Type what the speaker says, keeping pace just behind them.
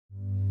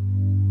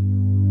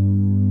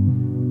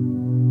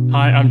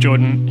Hi, I'm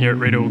Jordan here at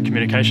Riedel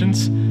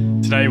Communications.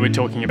 Today we're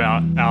talking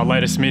about our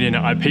latest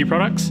MediorNet IP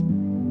products.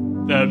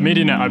 The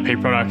MediorNet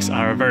IP products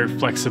are a very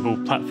flexible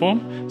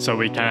platform, so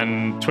we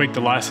can tweak the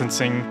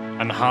licensing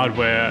and the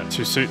hardware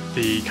to suit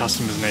the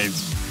customer's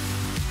needs.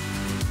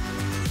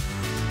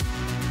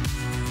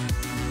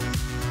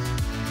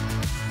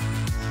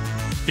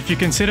 If you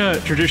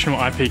consider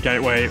traditional IP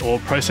gateway or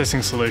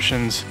processing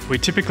solutions, we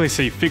typically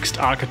see fixed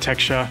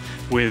architecture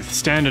with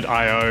standard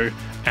I/O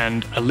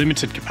and a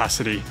limited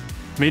capacity.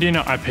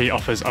 MediorNet IP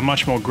offers a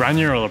much more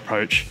granular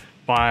approach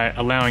by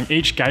allowing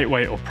each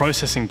gateway or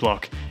processing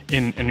block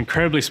in an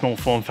incredibly small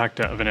form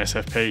factor of an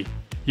SFP.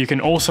 You can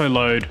also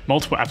load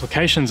multiple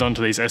applications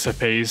onto these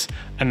SFPs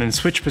and then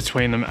switch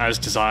between them as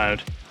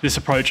desired. This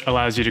approach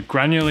allows you to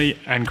granularly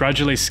and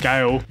gradually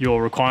scale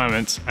your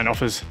requirements and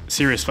offers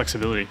serious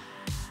flexibility.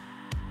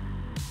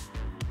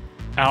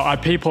 Our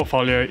IP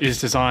portfolio is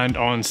designed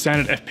on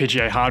standard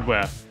FPGA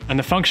hardware, and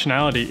the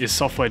functionality is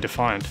software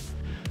defined.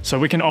 So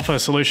we can offer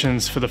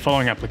solutions for the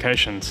following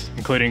applications,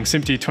 including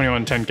SMPTE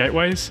 2110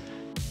 gateways,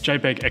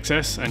 JPEG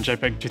XS and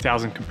JPEG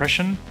 2000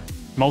 compression,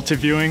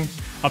 multi-viewing,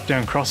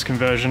 up-down cross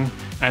conversion,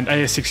 and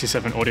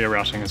AES67 audio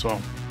routing as well.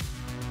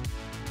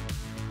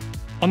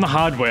 On the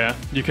hardware,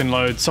 you can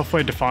load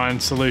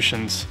software-defined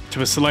solutions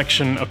to a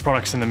selection of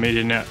products in the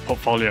MediorNet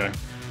portfolio.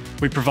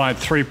 We provide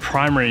three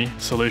primary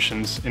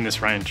solutions in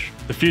this range.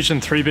 The Fusion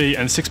 3B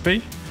and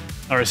 6B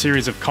are a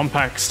series of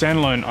compact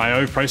standalone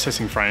I/O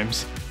processing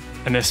frames,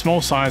 and their small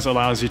size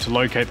allows you to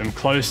locate them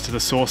close to the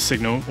source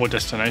signal or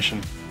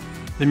destination.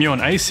 The Muon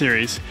A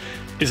series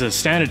is a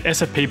standard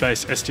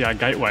SFP-based SDI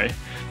gateway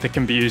that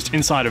can be used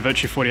inside a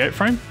Virtu48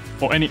 frame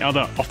or any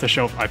other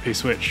off-the-shelf IP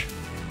switch.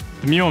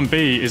 The Muon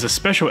B is a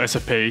special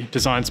SFP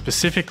designed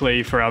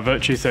specifically for our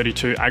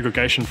Virtu32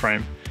 aggregation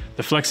frame.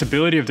 The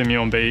flexibility of the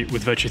Muon B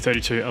with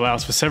Virtu32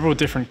 allows for several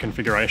different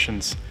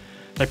configurations.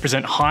 They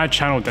present high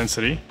channel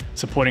density,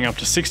 supporting up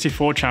to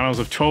 64 channels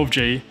of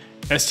 12G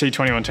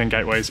ST2110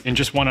 gateways in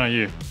just one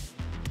IU.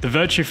 The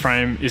Virtu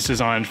frame is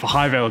designed for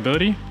high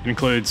availability. It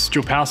includes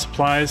dual power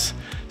supplies,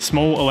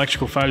 small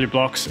electrical failure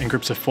blocks in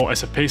groups of 4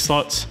 SFP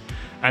slots,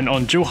 and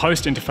on dual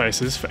host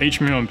interfaces for each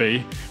Muon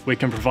B, we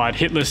can provide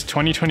hitless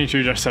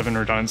 2022-7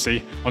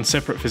 redundancy on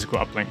separate physical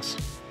uplinks.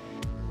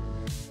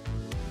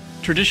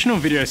 Traditional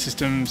video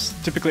systems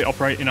typically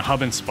operate in a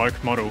hub and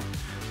spoke model.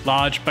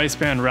 Large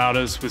baseband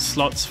routers with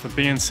slots for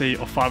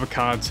BNC or fiber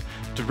cards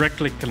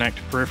directly connect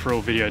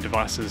peripheral video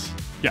devices.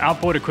 Your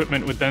outboard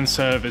equipment would then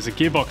serve as a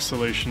gearbox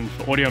solution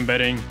for audio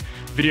embedding,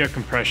 video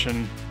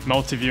compression,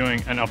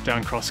 multi-viewing and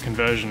up-down cross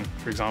conversion,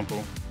 for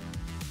example.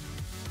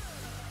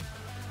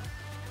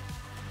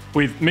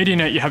 With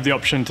MediorNet, you have the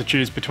option to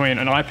choose between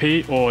an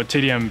IP or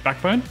TDM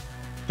backbone.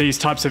 These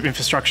types of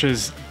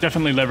infrastructures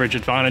definitely leverage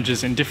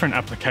advantages in different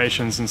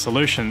applications and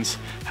solutions.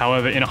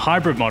 However, in a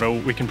hybrid model,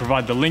 we can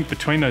provide the link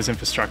between those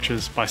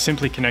infrastructures by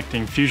simply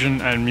connecting Fusion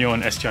and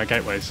Muon SDI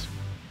gateways.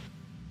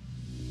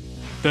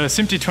 The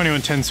SMPTE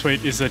 2110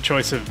 suite is the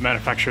choice of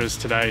manufacturers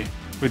today.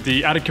 With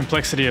the added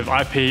complexity of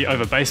IP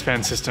over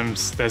baseband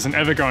systems, there's an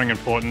ever-growing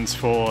importance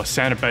for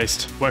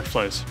standard-based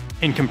workflows.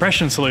 In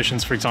compression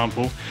solutions, for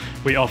example,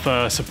 we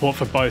offer support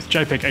for both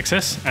JPEG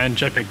XS and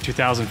JPEG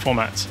 2000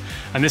 formats,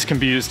 and this can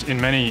be used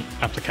in many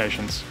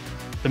applications.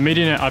 The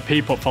MediorNet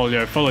IP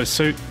portfolio follows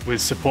suit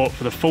with support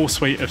for the full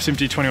suite of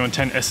SMPTE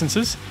 2110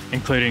 essences,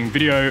 including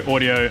video,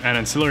 audio, and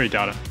ancillary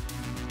data.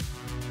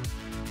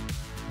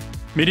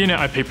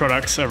 MediorNet IP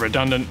products are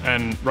redundant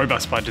and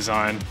robust by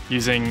design.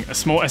 Using a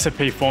small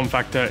SFP form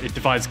factor, it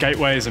divides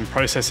gateways and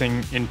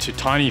processing into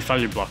tiny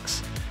failure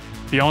blocks.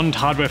 Beyond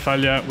hardware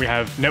failure, we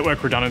have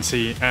network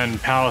redundancy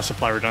and power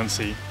supply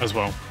redundancy as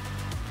well.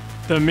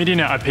 The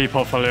MediorNet IP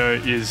portfolio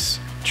is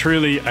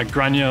truly a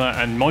granular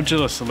and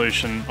modular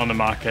solution on the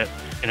market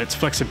in its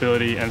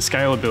flexibility and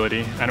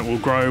scalability, and it will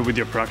grow with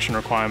your production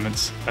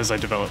requirements as they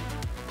develop.